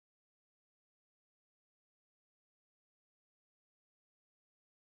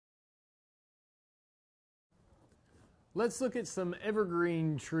Let's look at some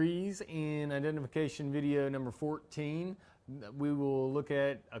evergreen trees in identification video number 14. We will look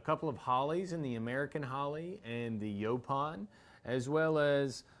at a couple of hollies in the American holly and the Yaupon, as well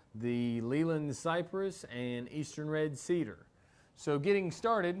as the Leland Cypress and Eastern Red Cedar. So getting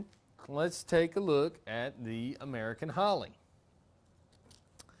started, let's take a look at the American holly.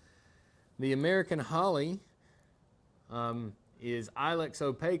 The American holly is Ilex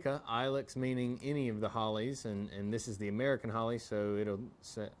opaca, Ilex meaning any of the hollies, and this is the American holly, so it'll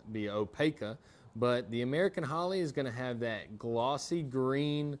be opaca. But the American holly is going to have that glossy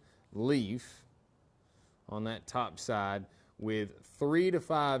green leaf on that top side with 3 to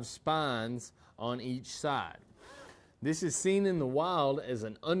 5 spines on each side. This is seen in the wild as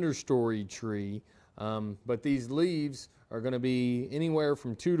an understory tree, but these leaves are going to be anywhere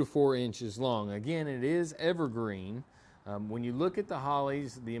from 2 to 4 inches long. Again, it is evergreen. When you look at the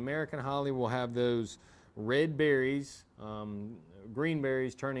hollies, the American holly will have those red berries, green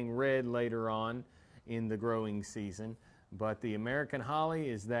berries turning red later on in the growing season. But the American holly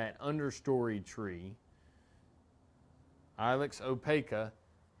is that understory tree, Ilex opaca,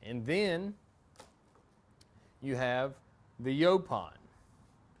 and then you have the Yaupon.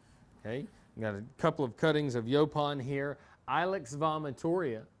 Okay, you got a couple of cuttings of Yaupon here. Ilex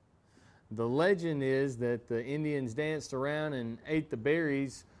vomitoria. The legend is that the Indians danced around and ate the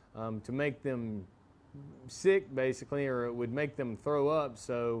berries to make them sick, basically, or it would make them throw up.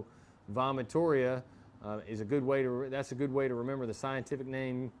 So vomitoria is a good way to. That's a good way to remember the scientific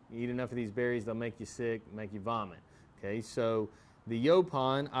name. You eat enough of these berries, they'll make you sick, make you vomit. Okay, so the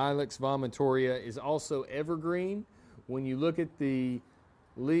Yaupon, Ilex vomitoria, is also evergreen. When you look at the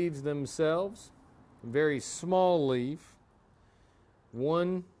leaves themselves, very small leaf,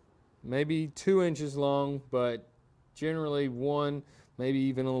 maybe 2 inches long, but generally 1, maybe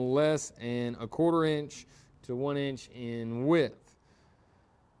even a little less, and 1/4 inch to 1 inch in width.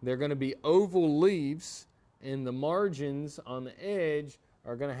 They're going to be oval leaves, and the margins on the edge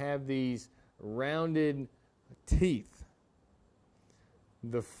are going to have these rounded teeth.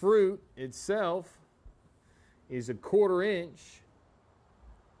 The fruit itself is 1/4 inch,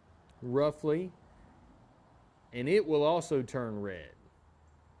 roughly, and it will also turn red.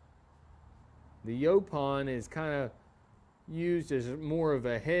 The Yaupon is kind of used as more of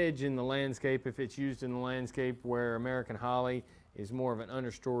a hedge in the landscape if it's used in the landscape, where American holly is more of an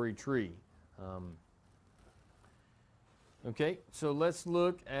understory tree. Okay, so let's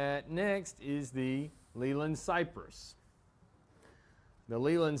look at next is the Leland Cypress. The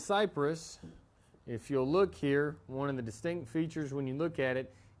Leland Cypress, if you'll look here, one of the distinct features when you look at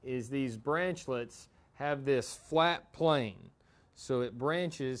it is these branchlets have this flat plane. So it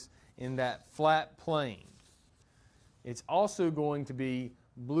branches in that flat plane. It's also going to be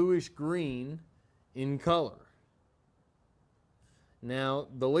bluish green in color. Now,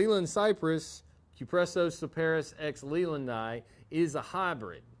 the Leland Cypress, Cupressocyparis x Leylandii, is a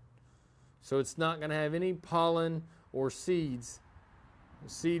hybrid. So it's not going to have any pollen or seed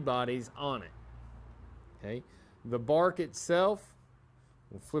bodies on it. Okay? The bark itself,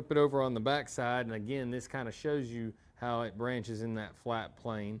 we'll flip it over on the back side, and again, this kind of shows you how it branches in that flat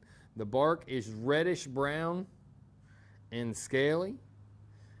plane. The bark is reddish brown and scaly.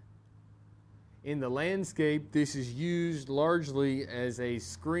 In the landscape, this is used largely as a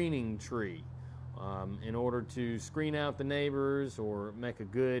screening tree in order to screen out the neighbors or make a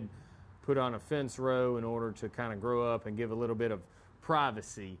good, put on a fence row in order to kind of grow up and give a little bit of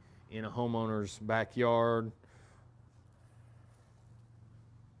privacy in a homeowner's backyard.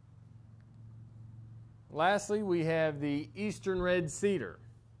 Lastly, we have the Eastern Red Cedar.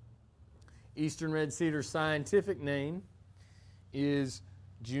 Eastern Red Cedar's scientific name is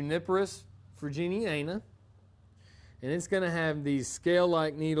Juniperous Virginiana, and it's going to have these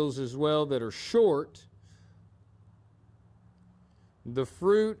scale-like needles as well that are short. The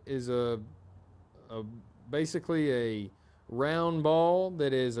fruit is basically a round ball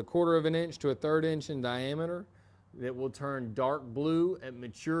that is 1/4 inch to 1/3 inch in diameter that will turn dark blue at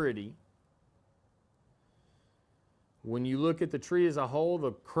maturity. When you look at the tree as a whole,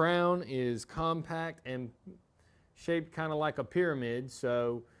 the crown is compact and shaped kind of like a pyramid.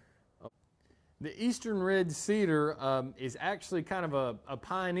 So the Eastern Red Cedar is actually kind of a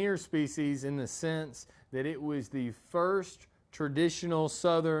pioneer species in the sense that it was the first traditional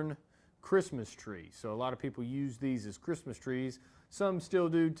southern Christmas tree. So a lot of people use these as Christmas trees. Some still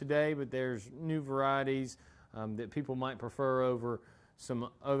do today, but there's new varieties that people might prefer over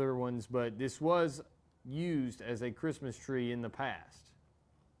some other ones. But this was used as a Christmas tree in the past.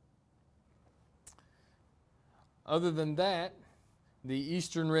 Other than that, The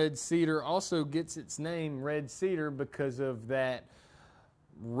Eastern Red Cedar also gets its name Red Cedar because of that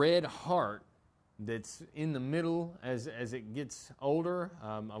red heart that's in the middle as it gets older.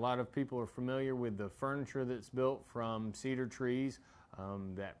 A lot of people are familiar with the furniture that's built from cedar trees.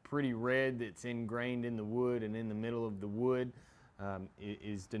 That pretty red that's ingrained in the wood and in the middle of the wood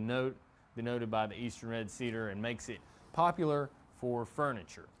is denoted by the Eastern Red Cedar and makes it popular for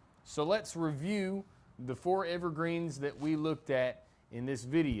furniture. So let's review the 4 evergreens that we looked at in this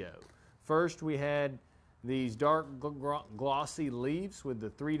video. First, we had these dark glossy leaves with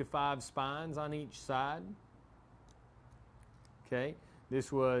the 3 to 5 spines on each side. Okay,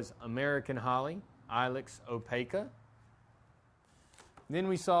 this was American Holly, Ilex opaca. Then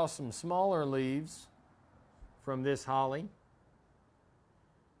we saw some smaller leaves from this holly,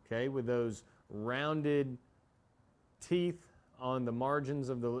 okay, with those rounded teeth on the margins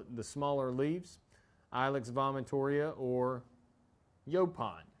of the smaller leaves, Ilex vomitoria or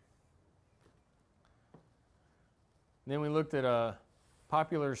Yaupon. Then we looked at a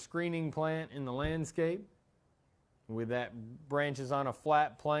popular screening plant in the landscape with that branches on a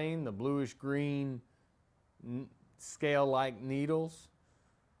flat plane, the bluish green scale-like needles,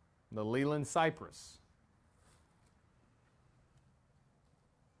 the Leland Cypress.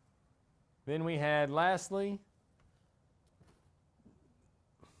 Then we had, lastly,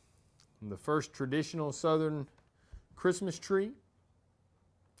 the first traditional southern Christmas tree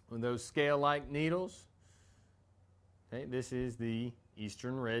with those scale-like needles. Okay, this is the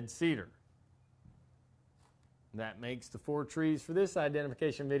Eastern Red Cedar. That makes the 4 trees for this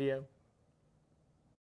identification video.